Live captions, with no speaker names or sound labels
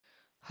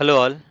Hello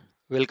all,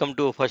 welcome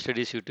to First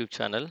Studies YouTube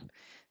channel.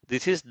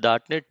 This is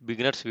 .NET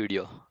beginners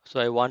video. So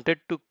I wanted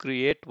to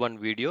create one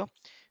video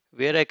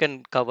where I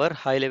can cover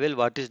high level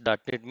what is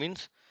 .NET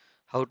means,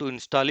 how to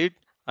install it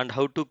and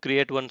how to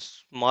create one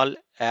small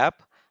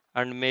app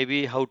and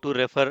maybe how to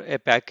refer a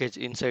package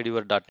inside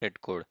your .NET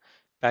code.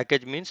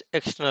 Package means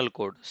external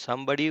code.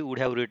 Somebody would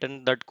have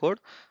written that code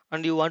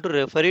and you want to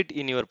refer it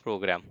in your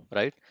program,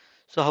 right?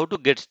 So how to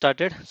get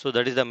started? So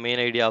that is the main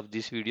idea of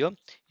this video.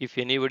 If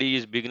anybody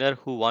is beginner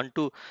who want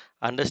to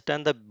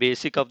understand the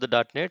basic of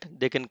the .NET,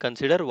 they can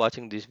consider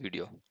watching this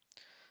video.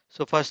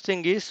 So first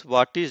thing is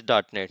what is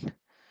 .NET?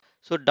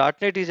 So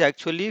 .NET is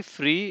actually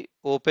free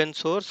open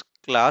source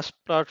class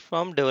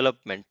platform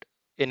development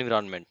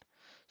environment.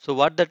 So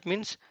what that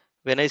means,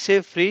 when I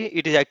say free,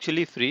 it is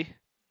actually free,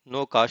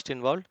 no cost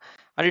involved,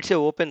 and it's a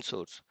open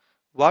source.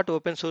 What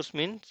open source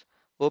means?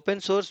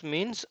 Open source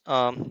means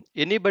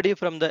anybody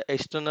from the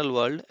external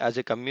world as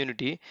a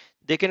community,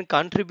 they can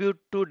contribute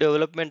to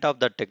development of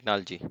that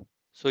technology.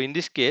 So in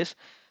this case,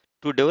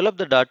 to develop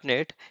the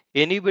 .NET,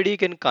 anybody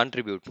can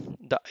contribute.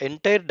 The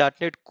entire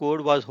 .NET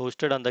code was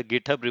hosted on the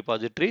GitHub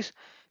repositories.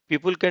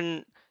 People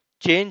can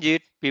change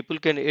it, people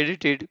can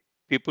edit it,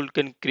 people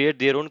can create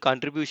their own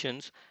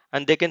contributions,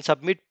 and they can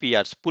submit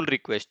PRs, pull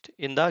request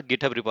in the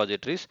GitHub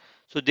repositories.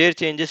 So their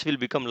changes will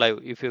become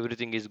live if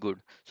everything is good.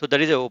 So that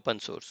is a open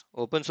source.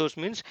 Open source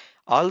means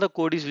all the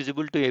code is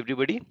visible to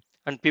everybody,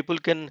 and people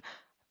can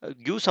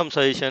give some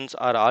suggestions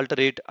or alter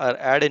it or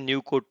add a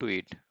new code to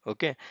it.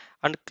 Okay.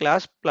 And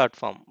class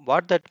platform,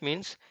 what that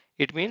means,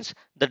 it means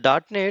the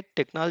 .NET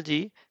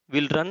technology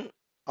will run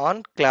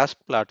on class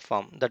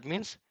platform. That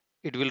means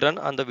it will run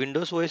on the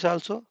Windows OS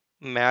also,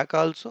 Mac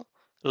also,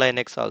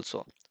 Linux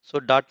also. So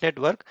 .NET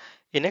work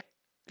in a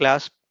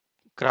class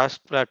cross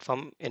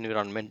platform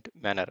environment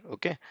manner.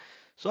 Okay.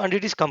 So and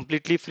it is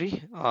completely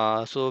free.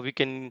 So we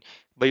can,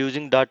 by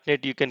using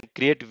 .NET you can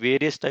create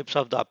various types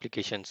of the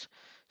applications.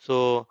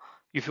 So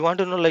if you want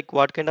to know like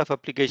what kind of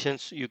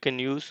applications you can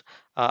use,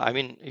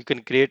 you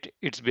can create,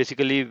 it's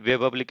basically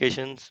web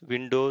applications,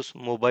 Windows,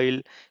 mobile,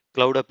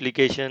 cloud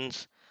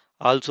applications,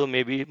 also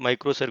maybe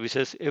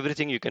microservices,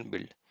 everything you can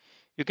build.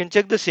 You can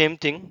check the same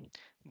thing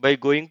by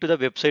going to the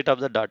website of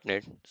the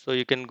 .NET. So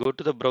you can go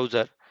to the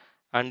browser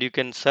and you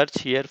can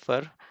search here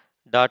for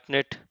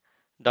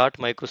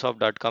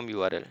 .NET.microsoft.com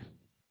URL.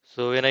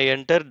 So when I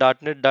enter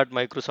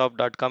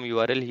 .NET.microsoft.com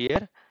URL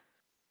here,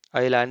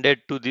 I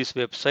landed to this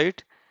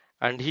website,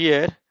 and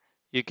here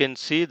you can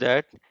see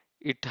that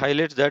it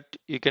highlights that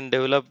you can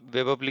develop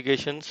web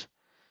applications,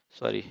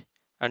 sorry,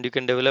 and you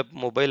can develop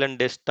mobile and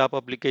desktop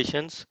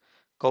applications,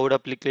 cloud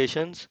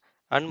applications,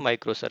 and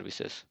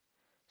microservices.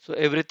 So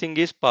everything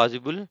is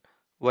possible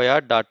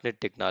via .NET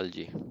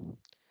technology.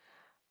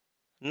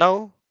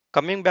 Now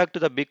coming back to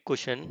the big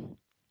question,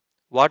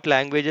 what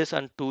languages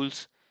and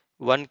tools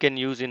one can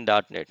use in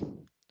 .NET?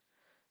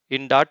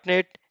 In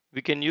 .NET,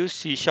 we can use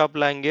C#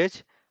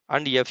 language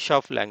and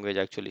F# language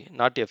actually,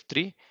 not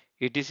F3,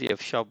 it is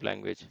F#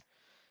 language.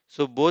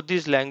 So both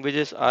these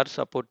languages are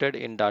supported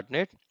in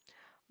 .NET,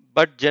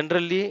 but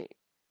generally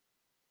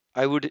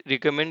I would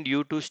recommend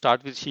you to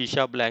start with C#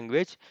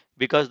 language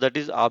because that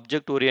is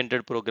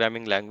object-oriented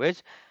programming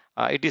language.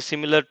 It is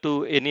similar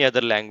to any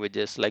other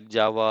languages like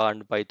Java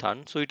and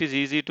Python, so it is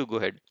easy to go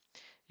ahead.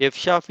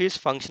 F# is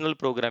functional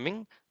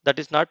programming, that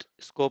is not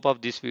scope of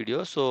this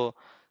video. So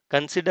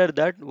consider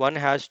that one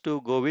has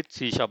to go with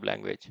C#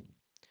 language.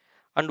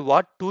 And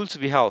what tools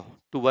we have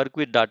to work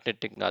with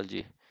 .NET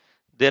technology?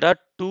 There are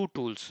two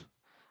tools.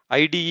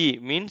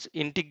 IDE means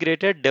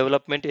integrated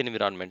development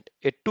environment,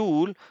 a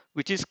tool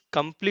which is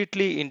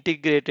completely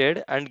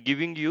integrated and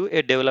giving you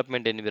a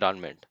development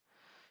environment.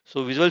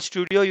 So Visual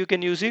Studio you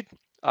can use it,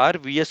 or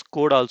VS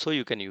Code also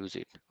you can use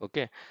it.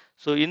 Okay.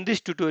 So in this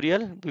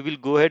tutorial we will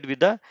go ahead with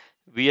the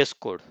VS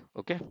Code.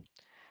 Okay.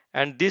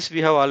 And this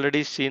we have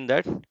already seen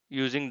that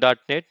using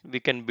 .NET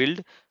we can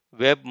build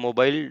web,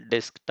 mobile,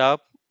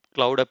 desktop,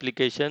 cloud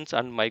applications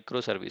and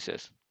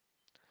microservices.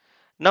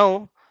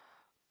 Now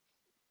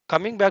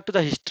coming back to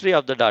the history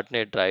of the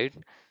 .NET, right?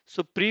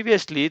 So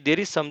previously there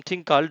is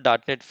something called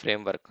 .NET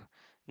framework.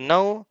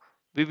 Now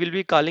we will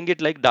be calling it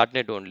like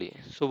 .NET only.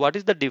 So what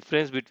is the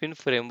difference between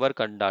framework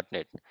and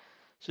 .NET?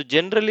 So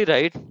generally,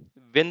 right,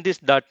 when this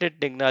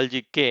 .NET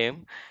technology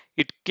came,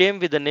 it came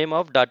with the name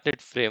of .NET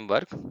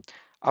framework.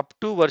 Up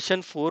to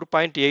version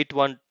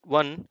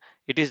 4.811,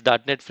 it is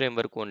 .NET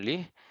framework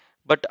only.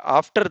 But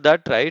after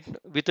that, right,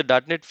 with the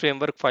 .NET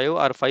framework 5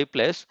 or 5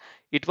 plus,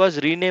 it was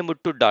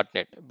renamed to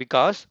 .NET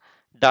because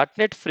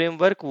 .NET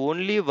framework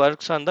only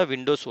works on the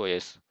Windows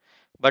OS.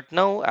 But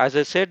now, as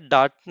I said,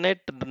 .NET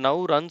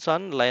now runs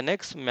on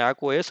Linux,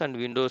 Mac OS, and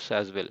Windows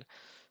as well.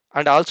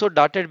 And also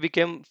 .NET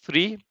became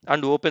free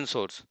and open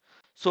source.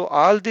 So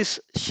all this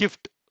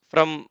shift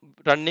from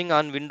running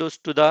on Windows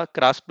to the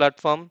cross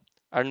platform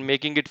and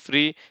making it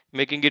free,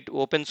 making it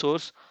open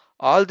source,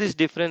 all these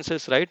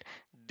differences, right?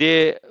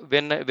 They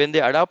when they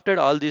adopted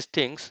all these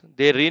things,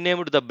 they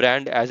renamed the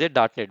brand as a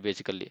 .NET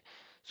basically.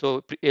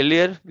 So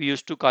earlier we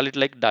used to call it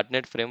like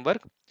 .NET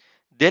framework.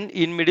 Then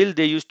in middle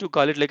they used to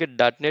call it like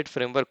a .NET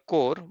Framework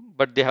Core,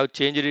 but they have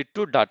changed it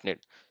to .NET.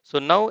 So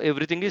now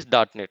everything is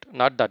 .NET,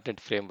 not .NET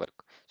Framework.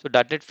 So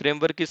 .NET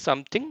Framework is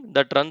something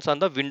that runs on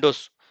the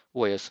Windows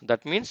OS.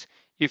 That means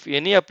if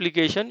any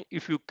application,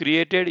 if you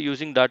created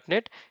using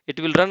 .NET, it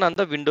will run on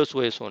the Windows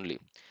OS only.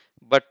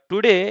 But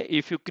today,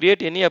 if you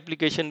create any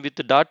application with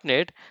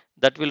 .NET,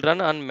 that will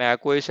run on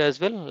Mac OS as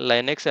well,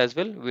 Linux as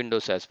well,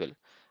 Windows as well.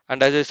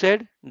 And as I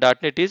said,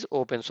 .NET is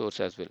open source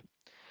as well.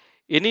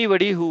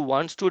 Anybody who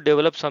wants to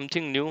develop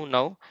something new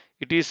now,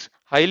 it is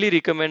highly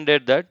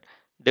recommended that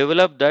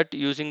develop that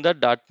using the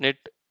 .NET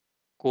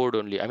code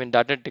only. I mean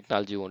 .NET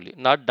technology only,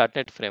 not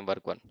 .NET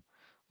framework one.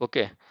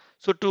 Okay.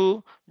 So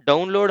to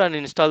download and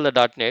install the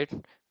 .NET,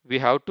 we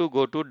have to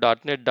go to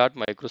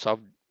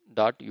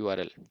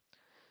 .NET.microsoft.url.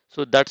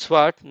 So that's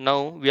what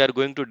now we are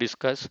going to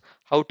discuss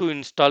how to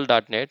install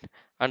 .NET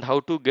and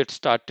how to get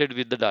started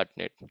with the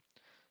 .NET.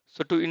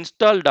 So to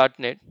install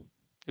 .NET,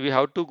 we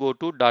have to go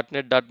to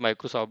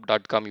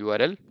 .NET.microsoft.com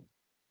URL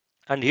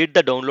and hit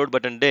the download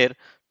button there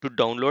to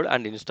download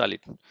and install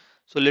it.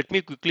 So let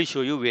me quickly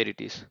show you where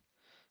it is.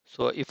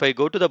 So if I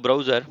go to the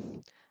browser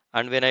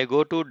and when I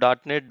go to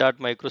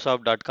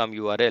 .NET.microsoft.com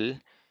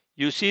URL,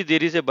 you see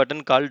there is a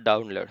button called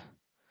download.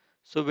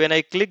 So when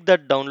I click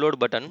that download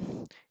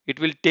button, it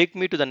will take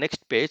me to the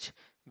next page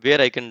where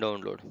I can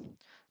download.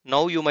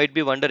 Now you might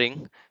be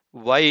wondering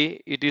why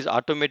it is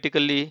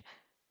automatically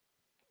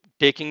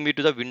taking me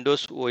to the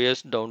Windows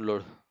OS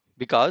download,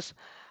 because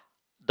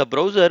the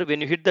browser,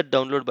 when you hit that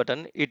download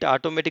button, it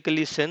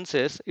automatically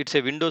senses it's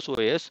a Windows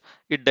OS.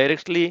 It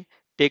directly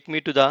take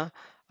me to the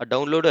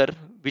downloader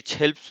which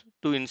helps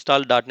to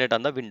install .NET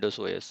on the Windows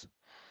OS.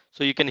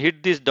 So you can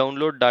hit this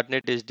download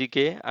 .NET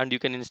SDK and you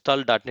can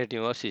install .NET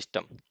in your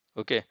system.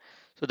 Okay,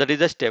 so that is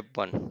the step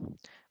one,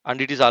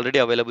 and it is already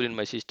available in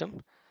my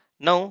system.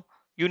 Now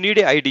you need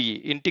a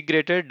IDE,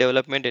 integrated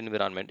development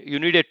environment. You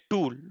need a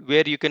tool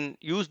where you can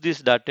use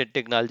this .NET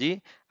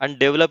technology and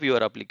develop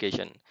your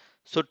application.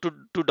 So to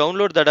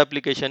download that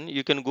application,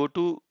 you can go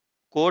to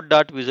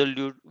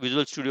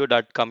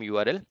code.visualstudio.com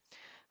URL.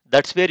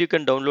 That's where you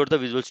can download the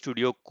Visual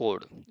Studio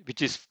Code,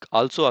 which is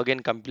also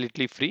again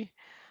completely free.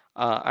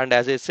 And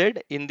as I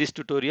said, in this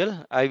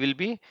tutorial, I will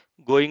be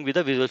going with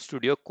the Visual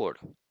Studio Code.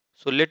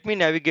 So let me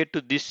navigate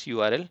to this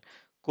URL,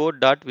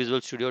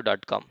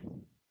 code.visualstudio.com.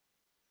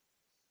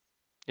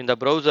 In the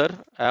browser,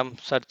 I am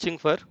searching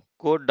for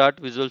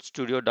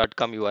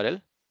code.visualstudio.com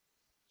URL.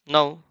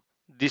 Now,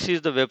 this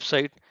is the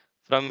website.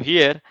 From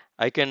here,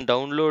 I can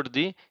download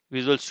the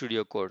Visual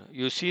Studio Code.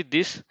 You see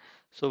this.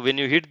 So when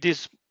you hit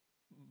this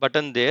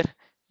button there,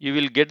 you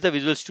will get the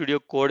Visual Studio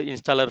Code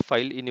installer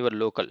file in your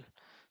local.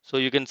 So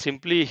you can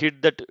simply hit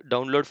that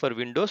download for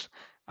Windows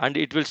and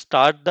it will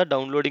start the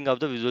downloading of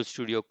the Visual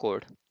Studio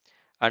Code.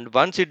 And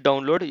once it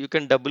download, you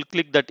can double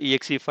click that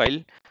exe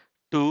file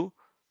to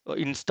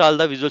install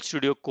the Visual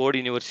Studio Code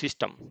in your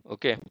system.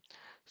 Okay.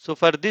 So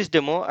for this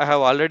demo, I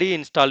have already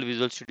installed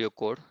Visual Studio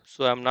Code.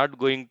 So I'm not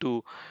going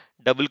to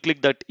double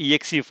click that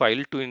exe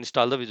file to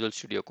install the Visual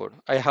Studio Code.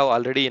 I have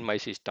already in my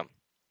system.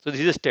 So this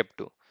is step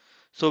two.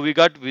 So we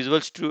got we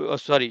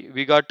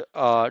got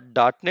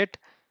 .NET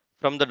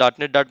from the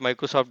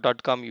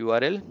 .NET.microsoft.com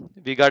URL.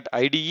 We got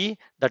IDE,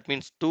 that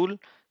means tool,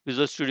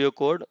 Visual Studio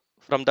Code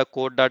from the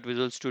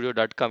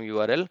code.visualstudio.com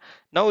URL.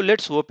 Now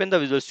let's open the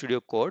Visual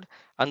Studio Code.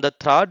 And the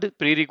third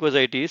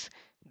prerequisite is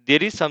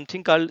there is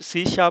something called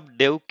C#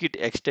 dev kit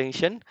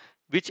extension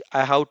which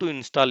I have to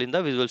install in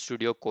the Visual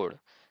Studio Code.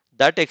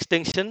 That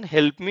extension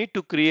help me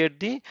to create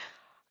the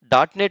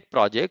 .NET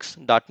projects,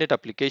 .NET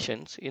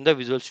applications in the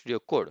Visual Studio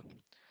Code.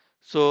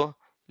 So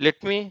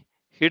let me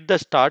hit the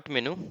start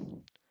menu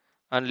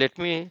and let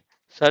me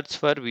search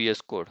for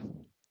VS Code.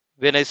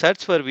 When I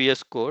search for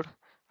VS Code,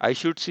 I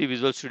should see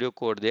Visual Studio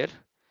Code there.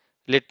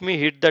 Let me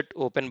hit that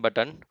open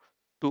button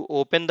to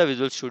open the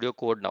Visual Studio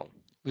Code now.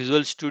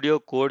 Visual Studio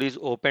Code is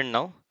open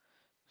now.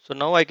 So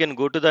now I can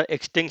go to the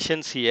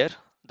extensions here,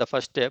 the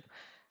first step,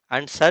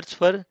 and search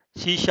for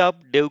C#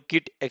 dev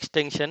kit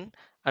extension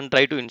and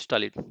try to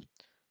install it.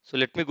 So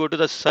let me go to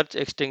the search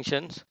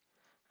extensions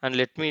and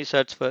let me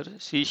search for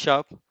C#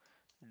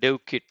 dev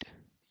kit.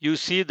 You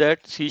see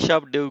that C#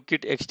 dev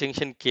kit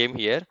extension came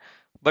here,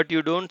 but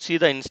you don't see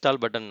the install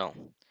button now.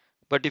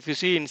 But if you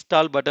see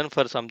install button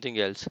for something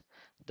else,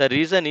 the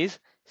reason is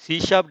C#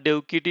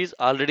 dev kit is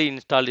already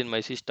installed in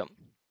my system.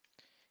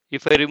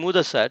 If I remove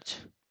the search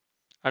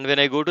and when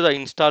I go to the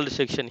installed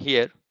section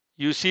here,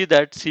 you see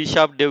that C#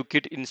 dev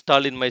kit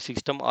installed in my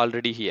system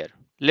already here.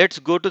 Let's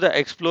go to the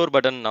explore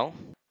button now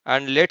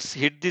and let's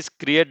hit this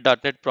create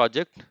 .NET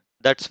project.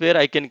 That's where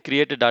I can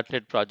create a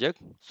 .NET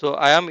project. So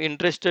I am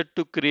interested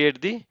to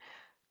create the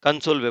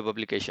console web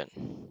application.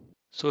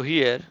 So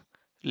here,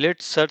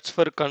 let's search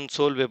for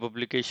console web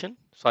application.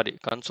 Sorry,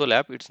 console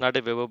app. It's not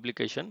a web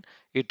application.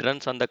 It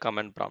runs on the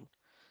command prompt.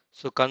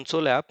 So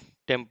console app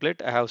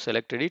template, I have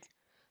selected it.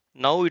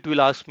 Now it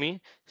will ask me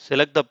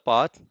select the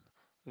path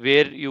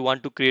where you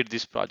want to create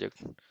this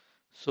project.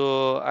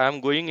 So I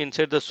am going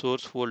inside the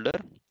source folder,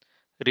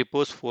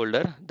 repos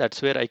folder.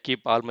 That's where I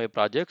keep all my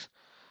projects.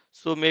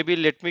 So maybe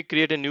let me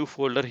create a new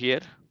folder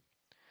here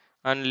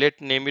and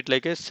let name it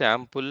like a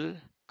sample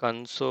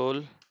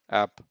console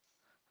app.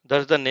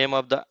 That's the name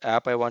of the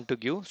app I want to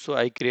give. So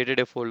I created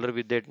a folder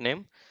with that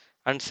name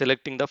and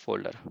selecting the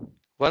folder.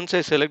 Once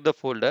I select the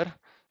folder,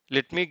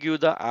 let me give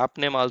the app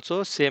name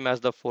also same as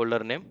the folder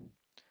name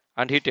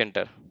and hit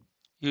enter.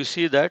 You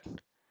see that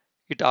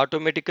it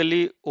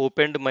automatically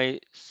opened my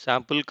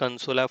sample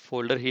console app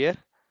folder here.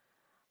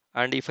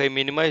 And if I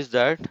minimize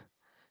that,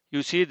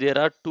 you see there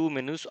are two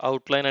menus,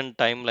 outline and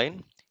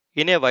timeline.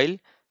 In a while,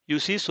 you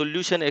see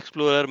solution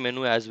explorer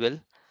menu as well.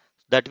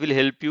 That will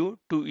help you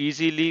to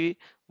easily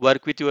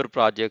work with your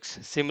projects,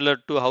 similar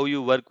to how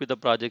you work with the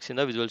projects in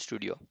the Visual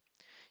Studio.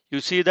 You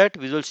see that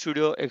Visual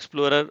Studio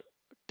Explorer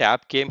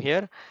tab came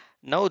here.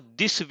 Now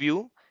this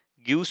view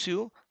gives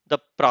you the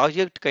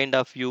project kind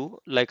of view,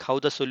 like how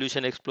the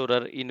Solution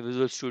Explorer in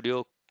Visual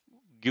Studio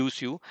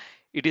gives you.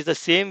 It is the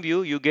same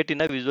view you get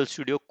in a Visual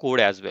Studio Code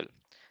as well.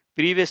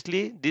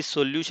 Previously, this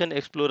Solution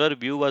Explorer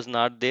view was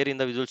not there in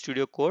the Visual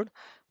Studio Code,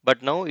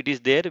 but now it is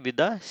there with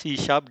the C#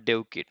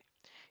 Dev Kit.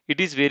 It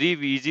is very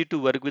easy to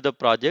work with the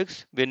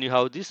projects when you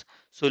have this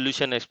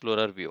Solution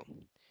Explorer view.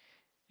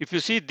 If you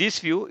see this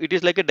view, it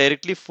is like a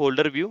directly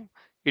folder view.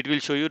 It will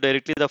show you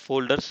directly the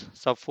folders,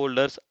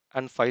 subfolders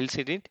and files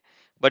in it,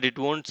 but it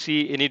won't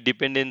see any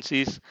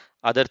dependencies,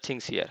 other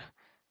things here.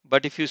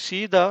 But if you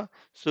see the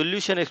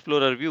Solution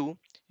Explorer view,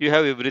 you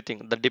have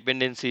everything, the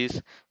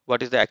dependencies,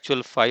 what is the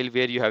actual file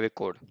where you have a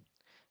code.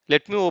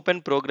 Let me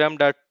open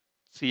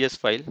program.cs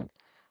file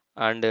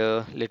and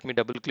let me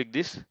double click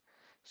this.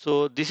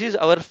 So this is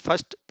our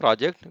first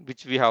project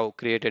which we have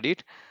created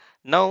it.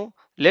 Now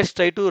let's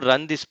try to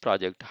run this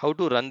project. How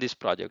to run this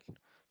project?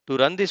 To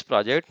run this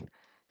project,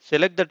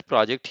 select that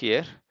project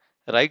here,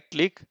 right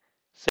click,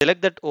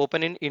 select that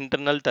open in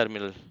internal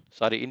terminal,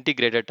 sorry,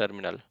 integrated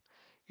terminal.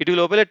 It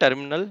will open a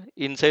terminal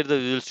inside the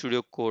Visual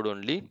Studio Code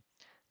only.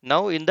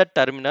 Now in that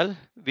terminal,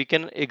 we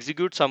can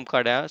execute some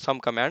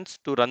commands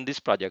to run this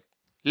project.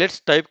 Let's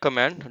type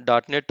command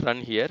 .NET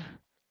run here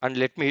and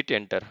let me hit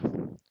enter.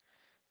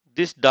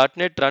 This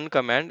 .NET run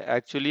command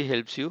actually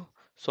helps you.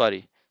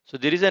 Sorry. So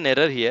there is an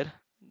error here.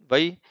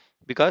 Why?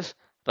 Because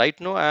right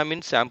now I am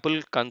in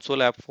sample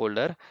console app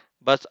folder,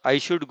 but I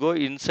should go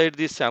inside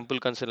this sample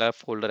console app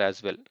folder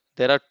as well.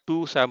 There are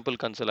two sample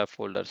console app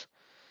folders.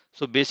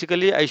 So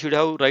basically I should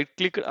have right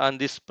clicked on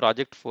this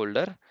project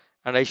folder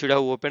and I should have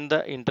opened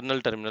the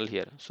internal terminal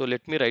here. So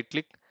let me right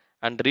click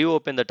and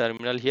reopen the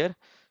terminal here.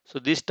 So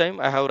this time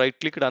I have right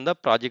clicked on the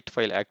project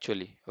file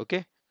actually.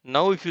 Okay.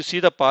 Now if you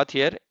see the path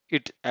here,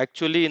 it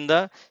actually in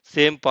the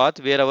same path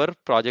where our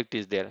project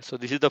is there. So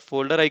this is the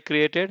folder I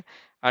created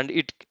and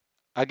it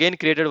again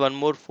created one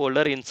more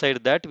folder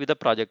inside that with the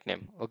project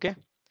name. Okay.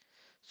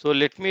 So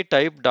let me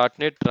type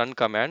 .NET run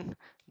command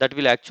that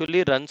will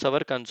actually runs our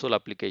console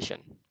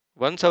application.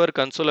 Once our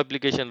console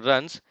application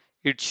runs,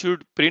 it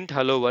should print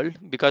hello world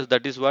because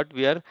that is what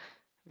we have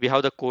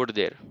the code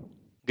there.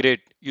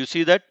 Great. You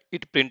see that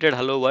it printed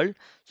hello world.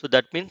 So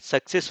that means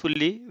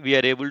successfully we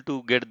are able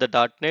to get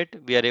the .NET,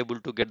 we are able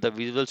to get the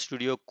Visual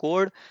Studio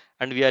Code,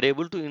 and we are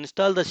able to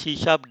install the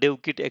C#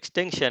 Dev Kit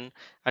extension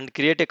and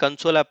create a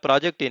console app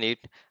project in it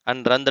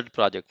and run that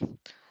project.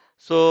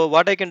 So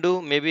what I can do,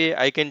 maybe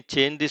I can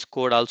change this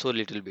code also a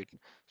little bit.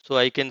 So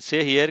I can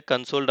say here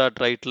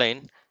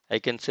console.writeLine, I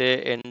can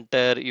say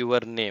enter your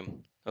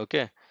name.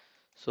 Okay.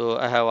 So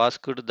I have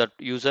asked that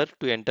user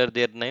to enter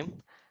their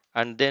name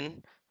and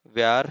then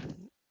where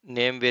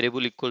name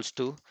variable equals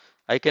to,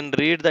 I can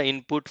read the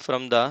input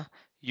from the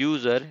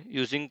user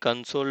using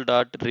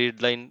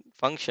console.readLine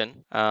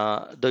function.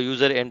 The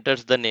user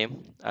enters the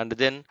name and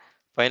then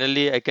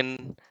finally I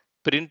can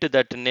print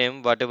that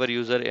name whatever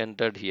user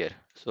entered here.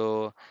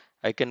 So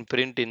I can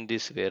print in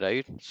this way,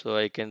 right? So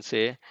I can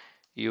say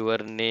your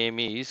name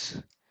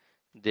is,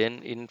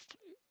 then in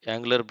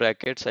angular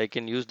brackets I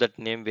can use that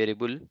name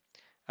variable,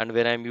 and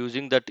when I'm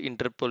using that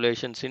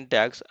interpolation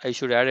syntax I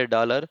should add a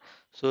dollar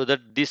so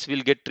that this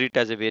will get treated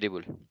as a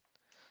variable.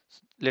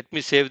 Let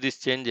me save these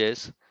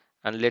changes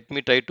and let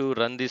me try to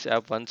run this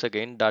app once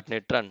again.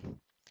 .NET run.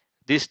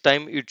 This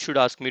time it should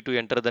ask me to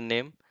enter the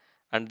name,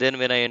 and then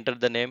when I enter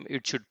the name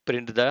it should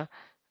print the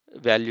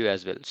value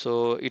as well.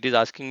 So it is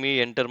asking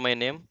me enter my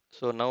name.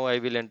 So now I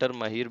will enter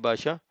Mahir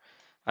Basha,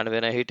 and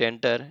when I hit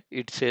enter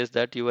it says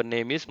that your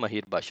name is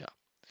Mahir Basha.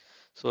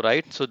 So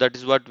right, so that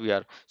is what we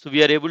are. So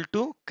we are able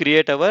to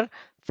create our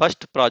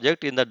first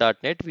project in the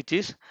 .NET, which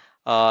is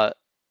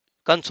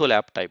console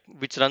app type,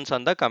 which runs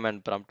on the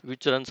command prompt,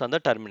 which runs on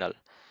the terminal.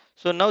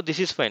 So now this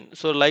is fine.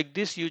 So like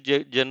this, you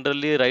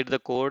generally write the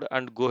code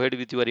and go ahead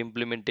with your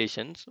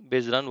implementations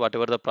based on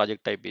whatever the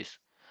project type is.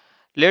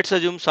 Let's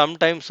assume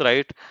sometimes,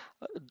 right,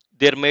 uh,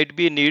 there might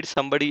be need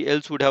somebody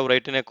else would have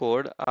written a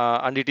code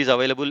and it is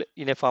available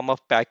in a form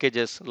of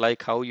packages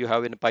like how you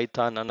have in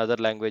Python and other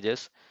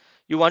languages.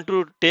 You want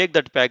to take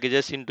that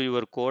packages into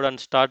your code and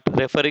start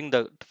referring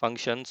the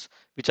functions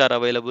which are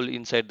available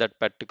inside that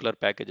particular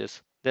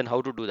packages. Then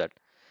how to do that?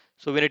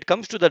 So when it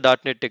comes to the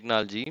 .NET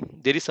technology,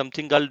 there is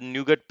something called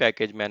NuGet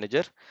package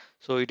manager.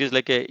 So it is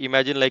like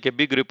imagine like a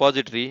big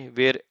repository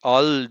where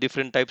all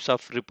different types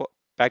of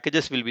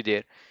packages will be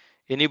there.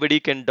 Anybody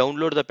can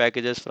download the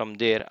packages from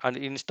there and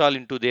install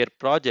into their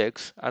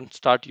projects and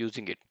start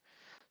using it.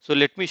 So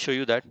let me show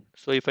you that.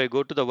 So if I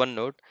go to the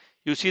OneNote,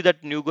 you see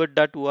that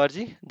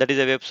nuget.org, that is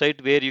a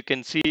website where you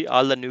can see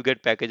all the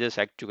NuGet packages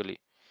actually.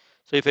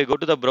 So if I go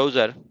to the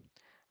browser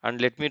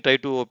and let me try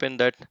to open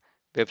that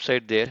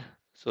website there.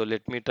 So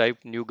let me type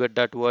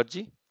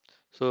nuget.org.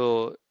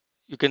 So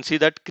you can see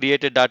that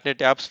create a .NET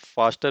apps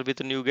faster with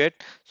NuGet.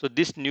 So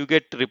this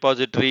NuGet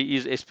repository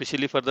is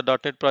especially for the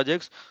 .NET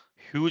projects.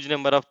 Huge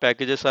number of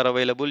packages are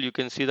available. You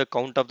can see the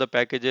count of the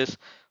packages,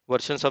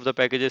 versions of the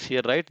packages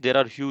here, right? There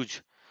are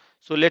huge.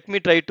 So let me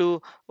try to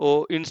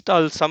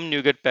install some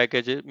NuGet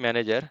package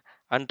manager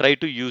and try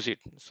to use it.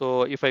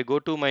 So if I go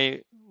to my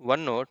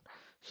OneNote,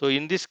 so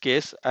in this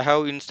case, I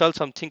have installed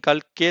something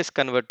called case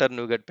converter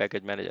NuGet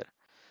package manager.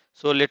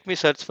 So let me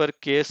search for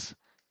case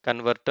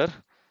converter.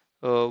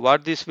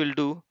 What this will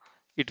do,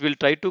 it will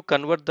try to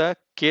convert the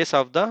case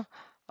of the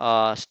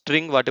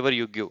string whatever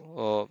you give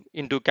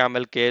into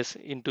camel case,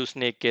 into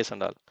snake case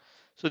and all.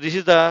 So this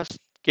is the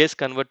case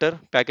converter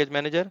package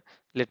manager.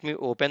 Let me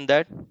open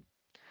that,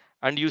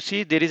 and you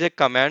see there is a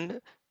command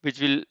which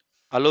will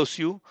allows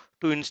you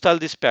to install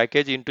this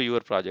package into your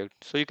project.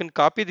 So you can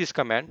copy this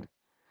command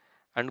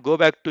and go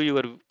back to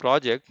your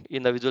project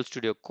in the Visual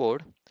Studio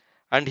Code,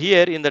 and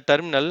here in the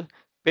terminal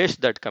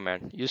paste that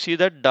command. You see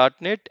that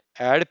 .NET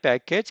add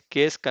package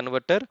case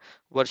converter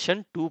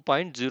version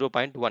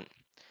 2.0.1.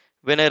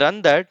 When I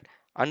run that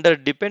under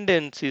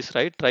dependencies,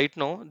 right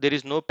now there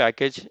is no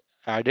package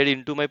added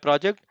into my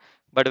project,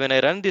 but when I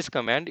run this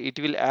command it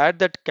will add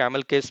that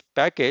camel case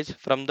package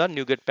from the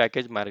NuGet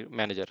package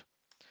manager.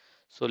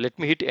 So let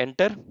me hit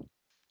enter.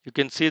 You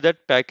can see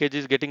that package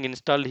is getting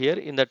installed here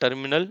in the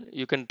terminal.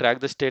 You can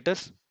track the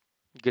status.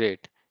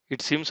 Great.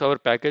 It seems our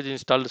package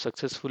installed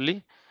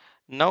successfully.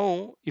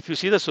 Now, if you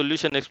see the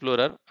Solution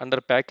Explorer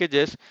under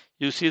packages,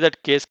 you see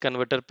that case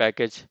converter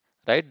package,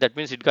 right? That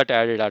means it got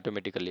added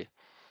automatically.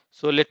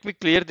 So let me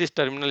clear this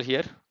terminal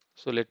here.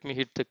 So let me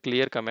hit the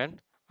clear command.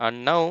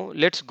 And now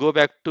let's go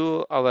back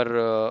to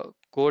our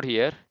code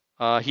here.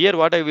 Here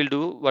what I will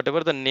do,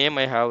 whatever the name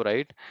I have,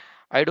 right?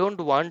 I don't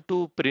want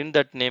to print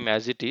that name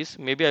as it is.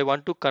 Maybe I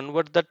want to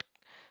convert that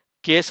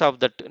case of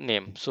that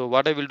name. So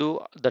what I will do,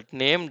 that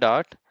name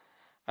dot,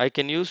 I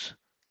can use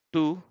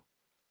to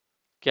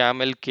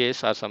camel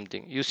case or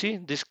something. You see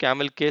this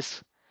camel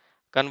case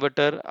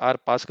converter or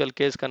Pascal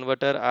case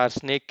converter or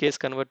snake case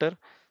converter.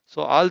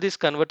 So all these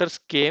converters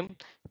came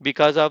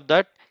because of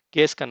that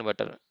case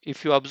converter.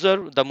 If you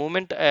observe, the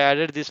moment I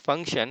added this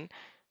function,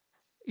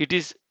 it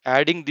is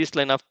adding this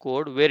line of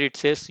code where it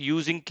says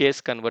using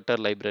case converter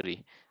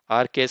library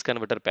or case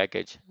converter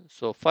package.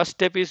 So first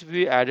step is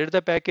we added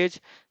the package,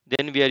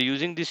 then we are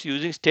using this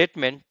using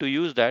statement to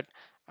use that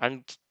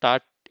and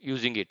start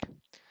using it.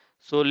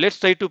 So let's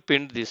try to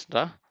print this.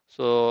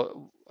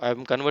 So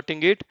I'm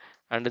converting it,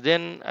 and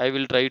then I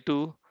will try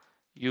to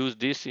use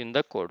this in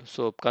the code.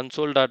 So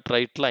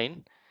console.write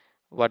line,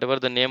 whatever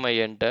the name I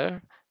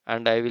enter,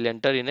 and I will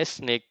enter in a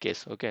snake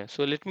case. Okay,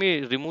 so let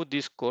me remove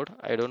this code.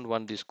 I don't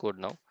want this code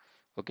now.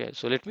 Okay,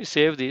 so let me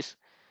save this.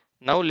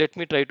 Now let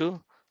me try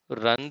to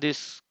run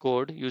this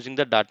code using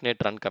the .NET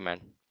run command.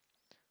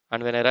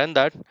 And when I run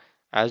that,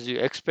 as you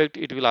expect,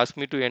 it will ask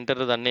me to enter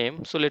the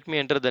name. So let me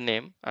enter the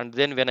name, and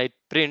then when I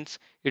prints,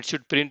 it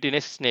should print in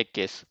a snake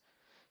case.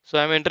 So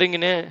I'm entering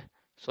in a,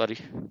 sorry,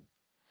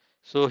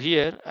 so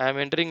here I am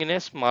entering in a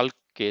small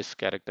case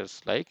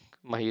characters like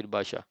Mahir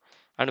Basha.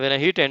 And when I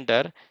hit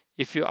enter,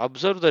 if you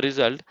observe the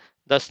result,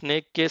 the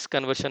snake case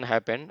conversion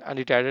happened and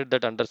it added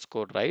that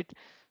underscore, right?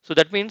 So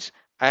that means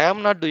I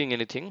am not doing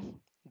anything.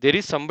 There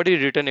is somebody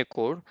written a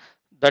code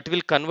that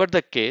will convert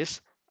the case.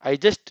 I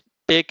just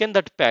taken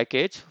that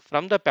package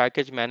from the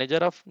package manager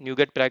of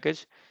NuGet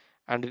package,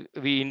 and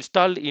we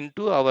installed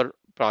into our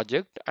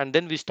project, and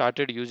then we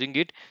started using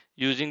it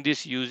using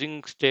this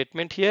using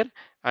statement here,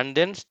 and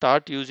then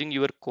start using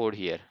your code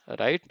here,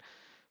 right?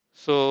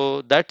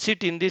 So that's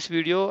it in this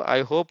video.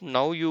 I hope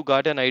now you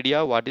got an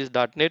idea what is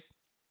 .NET,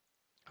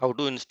 how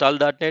to install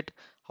 .NET,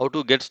 how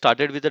to get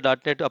started with the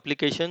 .NET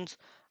applications,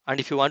 and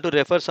if you want to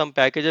refer some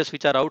packages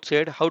which are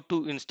outside, how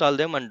to install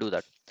them and do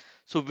that.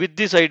 So with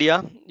this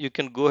idea, you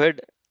can go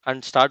ahead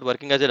and start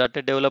working as a .NET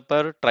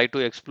developer, try to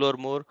explore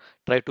more,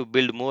 try to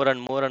build more and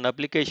more on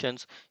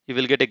applications. You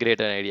will get a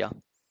greater idea.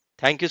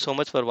 Thank you so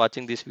much for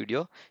watching this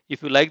video.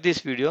 If you like this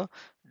video,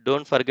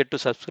 don't forget to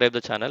subscribe the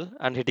channel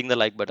and hitting the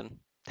like button.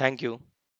 Thank you.